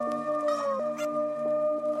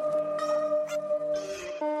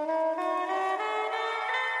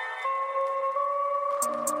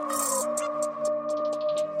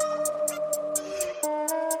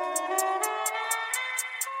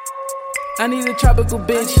I need a tropical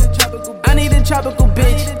bitch. I need a tropical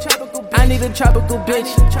bitch. I need a tropical bitch.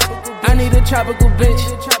 I need a tropical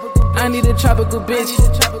bitch. I need a tropical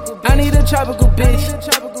bitch. I need a tropical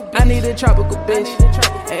bitch. I need a tropical bitch.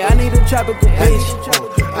 Hey, I need a tropical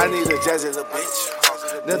bitch. I need a jazzy little bitch.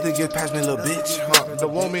 Nothing get past me, little bitch.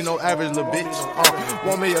 Don't want me no average little bitch.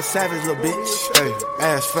 Want me a savage little bitch. Hey,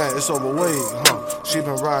 ass fat, it's overweight. She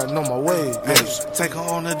been riding on my way. Hey, take her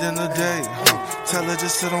on a dinner date. Tell her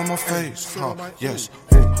just sit on my face. Yes,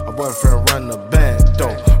 a boyfriend run the band,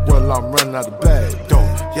 though. Well, I'm running out the bag, though.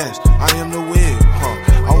 Yes, I am the wig.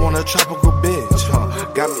 I want a tropical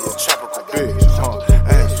bitch. Got me a tropical bitch.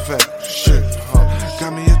 Ass fat shit.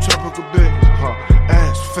 Got me a tropical bitch.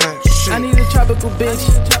 Ass fat shit. I need a tropical bitch.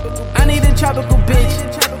 I need a tropical bitch.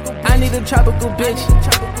 I need a tropical bitch.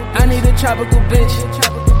 I need a tropical bitch.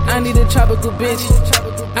 I need a tropical bitch.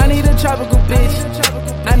 I need a tropical bitch.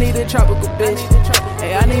 I need a tropical bitch.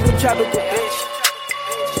 Hey, I need a tropical bitch.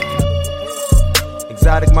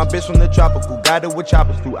 Exotic, my bitch from the tropical. Guided with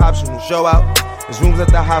choppers through optional. Show out. There's rooms at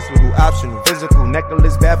the hospital. Optional. Physical.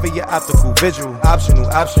 Necklace bad for your optical. Visual. Optional.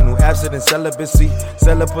 Abstinent. Celibacy.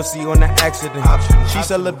 Sell a pussy on the accident. She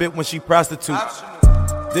celibate when she prostitutes.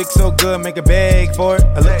 Dick so good, make her beg for it.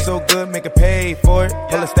 I look so good, make her pay for it.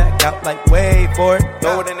 Pull a stack out like wait for it.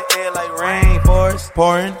 Throw it in the air like rainforest.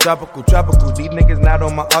 Pouring, tropical. These niggas not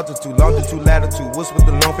on my altitude. Longitude, latitude. What's with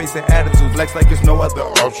the long face and attitude? Flex like it's no other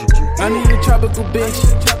option. I need a tropical bitch.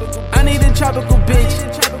 I need a tropical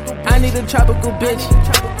bitch. I need a tropical bitch.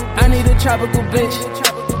 I need a tropical bitch.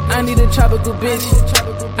 I need a tropical bitch.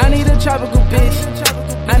 I need a tropical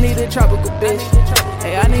bitch. I need a tropical bitch.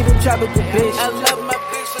 Hey, I need a tropical bitch. I love my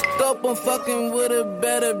bitch for dope. I'm fucking with a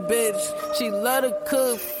better bitch. She love to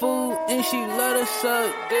cook food and she love to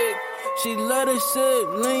suck dick. She love to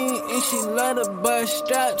sip lean and she love to bust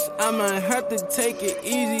straps. I might have to take it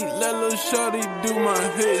easy, let lil' shorty do my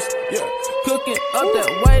hits. Yeah, cooking up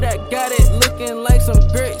that white, I got it looking like some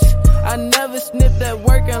grits. I never snip that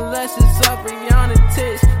work unless it's off Rihanna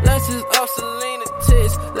tits. Less is off Selena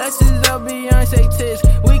tits. Less is off Beyonce tits.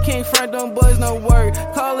 We can't front on boys, no work.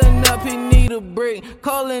 Calling up, he need a brick.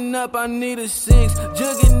 Calling up, I need a 6.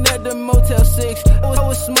 Jugging at the Motel 6. I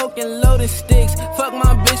was smoking loaded sticks. Fuck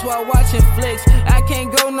my bitch while watching flicks. I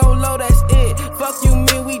can't go no low, that's it. Fuck you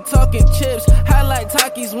mean we talking chips. Highlight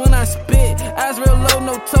Takis when I spit. Eyes real low,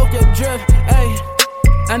 no Tokyo drift. Ayy.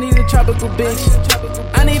 I need a tropical bitch.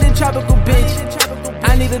 I need a tropical bitch.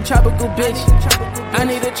 I need a tropical bitch. I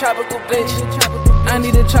need a tropical bitch. I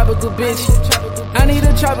need a tropical bitch. I need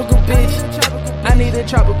a tropical bitch. I need a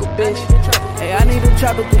tropical bitch. Hey, I need a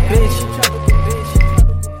tropical bitch.